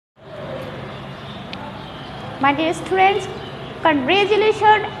My dear students,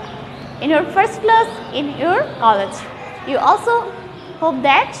 congratulations in your first class in your college. You also hope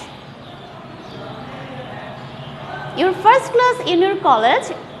that your first class in your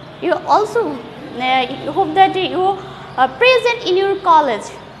college, you also hope that you are present in your college.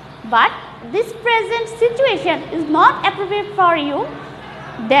 But this present situation is not appropriate for you,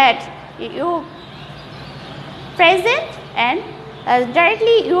 that you present and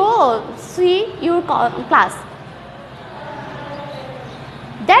directly you see your class.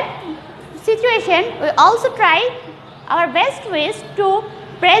 That situation we also try our best ways to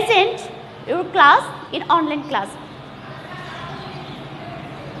present your class in online class.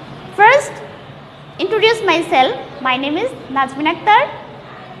 First, introduce myself. My name is Najmin Akhtar,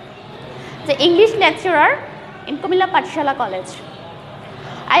 the English lecturer in Kumilla Pathshala College.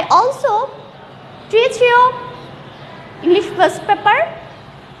 I also teach you English first paper.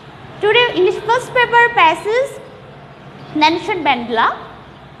 Today English first paper passes Nelson Mandela.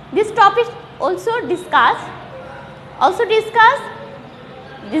 This topic also discussed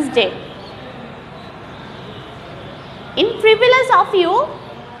this day. In previous of you,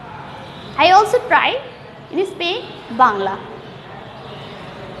 I also try in speak Bangla.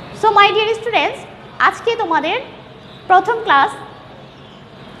 So my dear students, আজকে তোমাদের প্রথম class,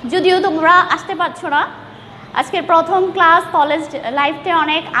 যদিও তোমরা আসতে পারছো না, আজকের প্রথম ক্লাস। কলেজ লাইফটা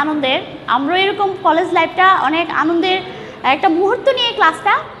অনেক আনন্দের, আমরা এরকম কলেজ লাইফটা অনেক আনন্দের একটা মুহূর্ত নিয়ে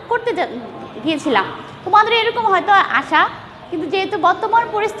ক্লাসটা করতে গিয়েছিলাম। তোমাদের এরকম হয়তো আশা, কিন্তু যেহেতু বর্তমান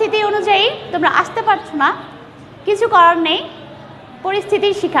পরিস্থিতি অনুযায়ী তোমরা আসতে পারছো না, কিছু করার নেই,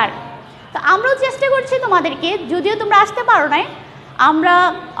 পরিস্থিতির শিকার। তো আমরাও চেষ্টা করছি তোমাদেরকে, যদিও তোমরা আসতে পারো নাই, আমরা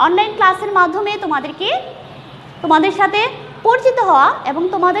অনলাইন ক্লাসের মাধ্যমে তোমাদের সাথে পরিচিত হওয়া এবং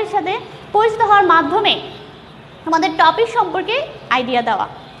তোমাদের সাথে পরিচিত হওয়ার মাধ্যমে তোমাদের টপিক সম্পর্কে আইডিয়া দেওয়া।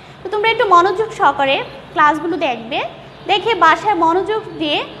 তো তোমরা একটু মনোযোগ সহকারে ক্লাসগুলো দেখবে, দেখে বাসায় মনোযোগ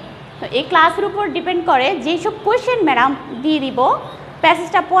দিয়ে এই ক্লাসের উপর ডিপেন্ড করে যেসব কোয়েশ্চেন ম্যাডাম দিয়ে দিব,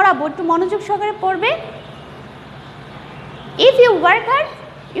 প্যাসেজটা পড়াবো, একটু মনোযোগ সহকারে পড়বে। If you work hard,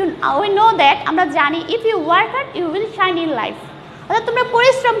 we know that, আমরা জানি if you work hard you will shine in life. অর্থাৎ তোমরা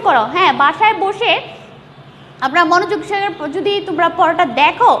পরিশ্রম করো, হ্যাঁ, বাসায় বসে আমরা মনোযোগ সহকারে যদি তোমরা পড়াটা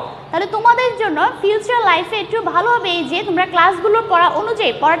দেখো, তাহলে তোমাদের জন্য ফিউচার লাইফে একটু ভালো হবে, এই যে তোমরা ক্লাসগুলোর পড়া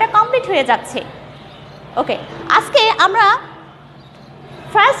অনুযায়ী পড়াটা কমপ্লিট হয়ে যাচ্ছে। ওকে, আজকে আমরা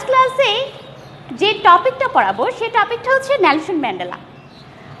ফার্স্ট ক্লাসে যে টপিকটা পড়াবো সেই টপিকটা হচ্ছে Nelson Mandela.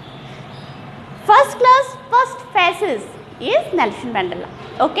 First class first faces is Nelson Mandela.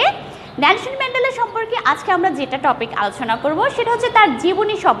 Okay, Nelson Mandela সম্পর্কে আজকে আমরা যেটা টপিক আলোচনা করব সেটা হচ্ছে তার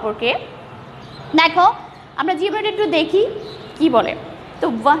জীবনী সম্পর্কে। দেখো, আমরা জীবনটা একটু দেখি কি বলে। তো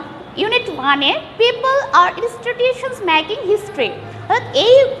ইউনিট 1-এ পিপল আর ইনস্টিটিউশনস মেকিং হিস্ট্রি, অর্থাৎ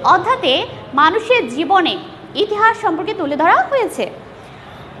এই অধ্যায়ে মানুষের জীবনে ইতিহাস সম্পর্কে তুলে ধরা হয়েছে।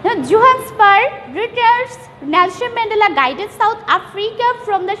 Johannesburg returns Nelson Mandela guided South Africa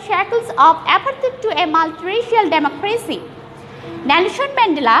from the shackles of apartheid to a multiracial democracy. Nelson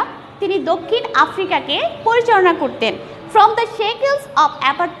Mandela তিনি দক্ষিণ আফ্রিকাকে পরিচালনা করতেন ফ্রম দ্য শ্যাকলস অফ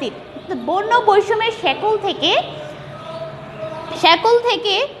অ্যাপার্থিড, বর্ণ বৈষম্যের শ্যাকল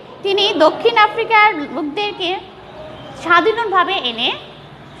থেকে তিনি দক্ষিণ আফ্রিকার লোকদেরকে স্বাধীনভাবে এনে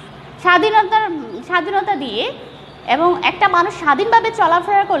স্বাধীনতা দিয়ে, এবং একটা মানুষ স্বাধীনভাবে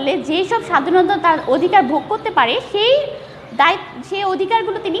চলাফেরা করলে যেই সব স্বাধীনতা তার অধিকার ভোগ করতে পারে সেই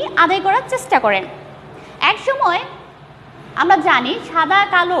অধিকারগুলো তিনি আদায় করার চেষ্টা করেন। এক সময় আমরা জানি সাদা,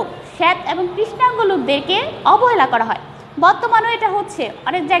 কালো, শ্বেত এবং কৃষ্ণাঙ্গ লোকদেরকে অবহেলা করা হয়। বর্তমানেও এটা হচ্ছে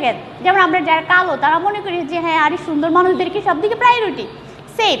অনেক জায়গায়। যেমন আমরা যারা কালো তারা মনে করি যে হ্যাঁ, আরে সুন্দর মানুষদেরকে সব দিকে প্রায়োরিটি।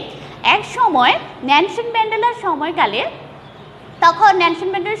 সেম এক সময় নেলসন ম্যান্ডেলার সময়কালে, তখন নেলসন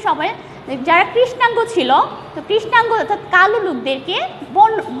ম্যান্ডেলার সময় যারা কৃষ্ণাঙ্গ ছিল, তো কৃষ্ণাঙ্গ অর্থাৎ কালো লোকদেরকে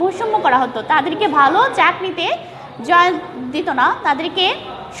বৈষম্য করা হতো, তাদেরকে ভালো চাকরিতে জয়েন দিত না, তাদেরকে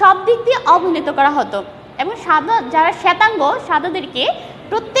সব দিক দিয়ে অবহেলিত করা হতো। এবং যারা শ্বেতাঙ্গ সাদাদেরকে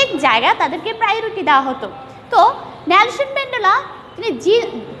প্রত্যেক জায়গায় তাদেরকে প্রায়োরিটি দেওয়া হতো। তো নেলসন ম্যান্ডেলা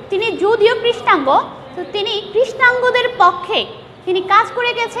তিনি যদিও কৃষ্ণাঙ্গ, তো তিনি কৃষ্ণাঙ্গদের পক্ষে তিনি কাজ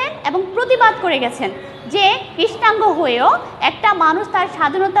করে গেছেন এবং প্রতিবাদ করে গেছেন যে কৃষ্ণাঙ্গ হয়েও একটা মানুষ তার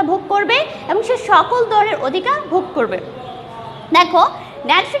স্বাধীনতা ভোগ করবে এবং সে সকল ধরনের অধিকার ভোগ করবে। দেখো,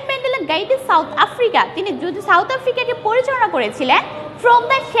 Nelson Mandela guided south Africa, তিনি যদি সাউথ আফ্রিকাকে পরিচালনা করেছিলেন from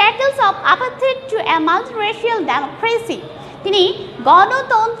the shekels of অ্যাপার্থিড two A মাল্টিরেশিয়াল democracy, তিনি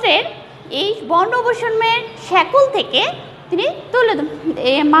গণতন্ত্রের এই বর্ণ বৈষম্যের শ্যাকল থেকে তিনি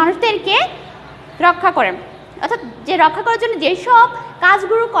মানুষদেরকে রক্ষা করেন, অর্থাৎ যে রক্ষা করার জন্য যেসব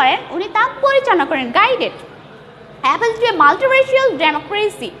কাজগুলো করেন উনি তা পরিচালনা করেন। Guided apples two A মাল্টিরেশিয়াল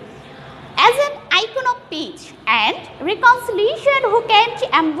democracy, as an icon of peace and reconciliation who came to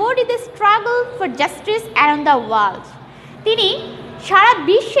embody the struggle for justice around the world. তিনি সারা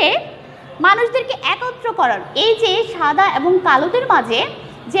বিশ্বে মানুষদেরকে একত্র করার, এই যে সাদা এবং কালোদের মাঝে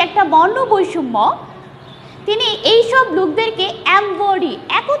যে একটা বর্ণ বৈষম্য, তিনি এইসব লোকদেরকে এমবডি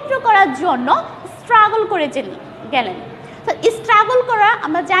একত্র করার জন্য স্ট্রাগল করে গেলেন। তো স্ট্রাগল করা,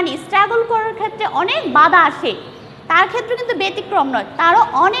 আমরা জানি স্ট্রাগল করার ক্ষেত্রে অনেক বাধা আসে, তার ক্ষেত্রে কিন্তু ব্যতিক্রম নয়, তারও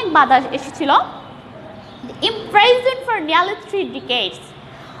অনেক বাধা এসেছিল। imprisoned for nearly 3 decades,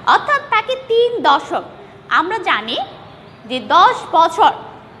 অর্থাৎ তাকে 3 দশক, আমরা জানি যে 10 বছর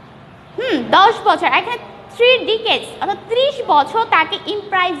 10 বছর, এখানে 3 decades অর্থাৎ 30 বছর তাকে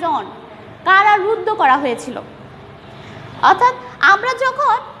ইমপ্রাইজন, কারারুদ্ধ করা হয়েছিল। অর্থাৎ আমরা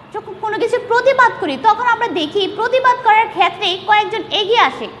যখন কোনো কিছু প্রতিবাদ করি তখন আমরা দেখি প্রতিবাদ করার ক্ষেত্রে কয়েকজন এগিয়ে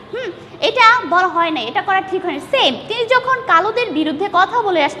আসে, এটা বলা হয় না, এটা করা ঠিক হয়নি। সেম তিনি যখন কালোদের বিরুদ্ধে কথা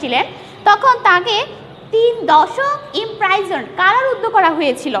বলে আসছিলেন তখন তাকে 3 দশক ইমপ্রাইজন, কারারুদ্ধ করা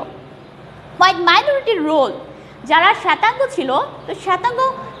হয়েছিল। হোয়াইট মাইনরিটির রোল, যারা শ্বেতাঙ্গ ছিল, তো শ্বেতাঙ্গ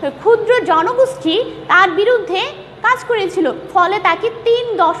ক্ষুদ্র জনগোষ্ঠী তার বিরুদ্ধে কাজ করেছিল, ফলে তাকে 3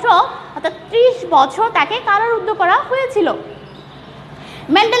 দশক অর্থাৎ 30 বছর তাকে কারারুদ্ধ করা হয়েছিল।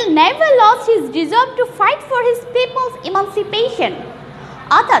 Mendel never lost his resolve to fight for his people's emancipation,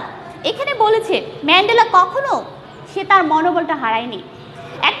 অর্থাৎ এখানে বলেছে ম্যান্ডেলা কখনো সে তার মনোবলটা হারায়নি।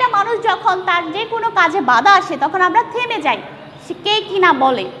 একটা মানুষ যখন তার যে কোনো কাজে বাধা আসে তখন আমরা থেমে যাই, সে কে কি না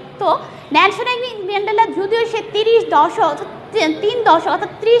বলে। তো নেলসন ম্যান্ডেলা যদিও সে 3 দশক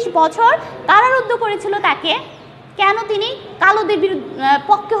অর্থাৎ 30 বছর কারারুদ্ধ করেছিল তাকে, কেন তিনি কালোদের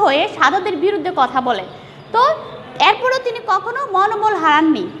পক্ষে হয়ে সাদাদের বিরুদ্ধে কথা বলে, তো এরপরও তিনি কখনো মনোবল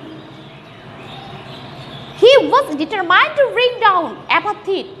হারাননি। He was determined to bring down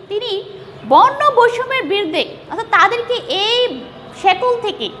apartheid, তিনি বর্ণ বৈষম্যের বিরুদ্ধে অর্থাৎ তাদেরকে এই শেকল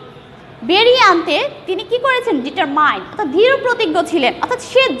থেকে বেরিয়ে আনতে তিনি কি করেছেন, ডিটারমাইন্ড অর্থাৎ দৃঢ় প্রতিজ্ঞ ছিলেন। অর্থাৎ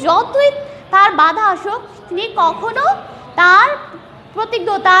সে যতই তার বাধা আসুক তিনি কখনো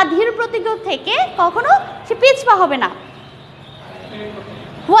তার দৃঢ় প্রতিজ্ঞ থেকে কখনো সে পিছপা হবে না।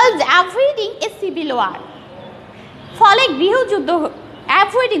 While avoiding a civil war, ফলে গৃহযুদ্ধ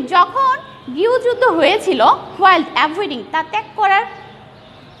অ্যাভয়েডিং, যখন গৃহযুদ্ধ হয়েছিল, while avoiding তা ত্যাগ করার,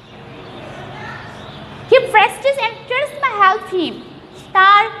 he prestige and charisma helped him,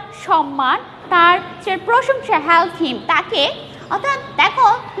 তার সম্মান তার প্রশংসা helped him, তাকে, অর্থাৎ দেখো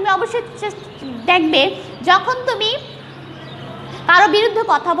তুমি অবশ্যই দেখবে যখন তুমি কারো বিরুদ্ধে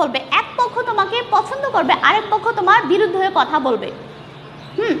কথা বলবে, এক পক্ষ তোমাকে পছন্দ করবে, আরেক পক্ষ তোমার বিরুদ্ধে হয়ে কথা বলবে।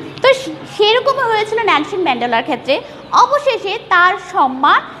 তো সেরকম হয়েছিল নেলসন ম্যান্ডেলার ক্ষেত্রে। অবশেষে তার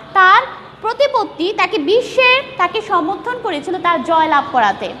সম্মান, তার প্রতিপত্তি, তাকে বিশ্বের তাকে সমর্থন করেছিল তার জয় লাভ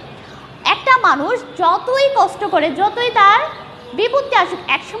করাতে। একটা মানুষ যতই কষ্ট করে, যতই তার বিপত্তি আসুক,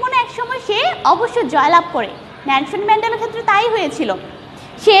 একসময় না একসময় সে অবশ্যই জয়লাভ করে। নেলসন ম্যান্ডেলার ক্ষেত্রে তাই হয়েছিল,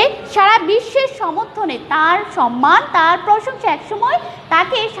 সে সারা বিশ্বের সমর্থনে তার সম্মান তার প্রশংসা একসময়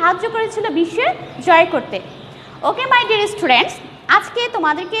তাকে সাহায্য করেছিল বিশ্বের জয় করতে। ওকে মাই ডিয়ার স্টুডেন্টস, আজকে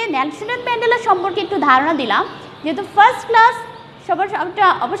তোমাদেরকে নেলসন ম্যান্ডেলা সম্পর্কে একটু ধারণা দিলাম। যেহেতু ফার্স্ট ক্লাস সবার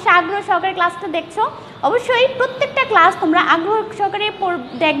অবশ্যই আগ্রহ সহকারে ক্লাসটা দেখছো, অবশ্যই প্রত্যেকটা ক্লাস তোমরা আগ্রহ সহকারে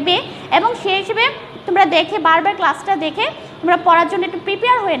দেখবে এবং সেই হিসেবে তোমরা দেখে বারবার ক্লাসটা দেখে তোমরা পড়ার জন্য একটু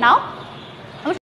প্রিপেয়ার হয়ে নাও।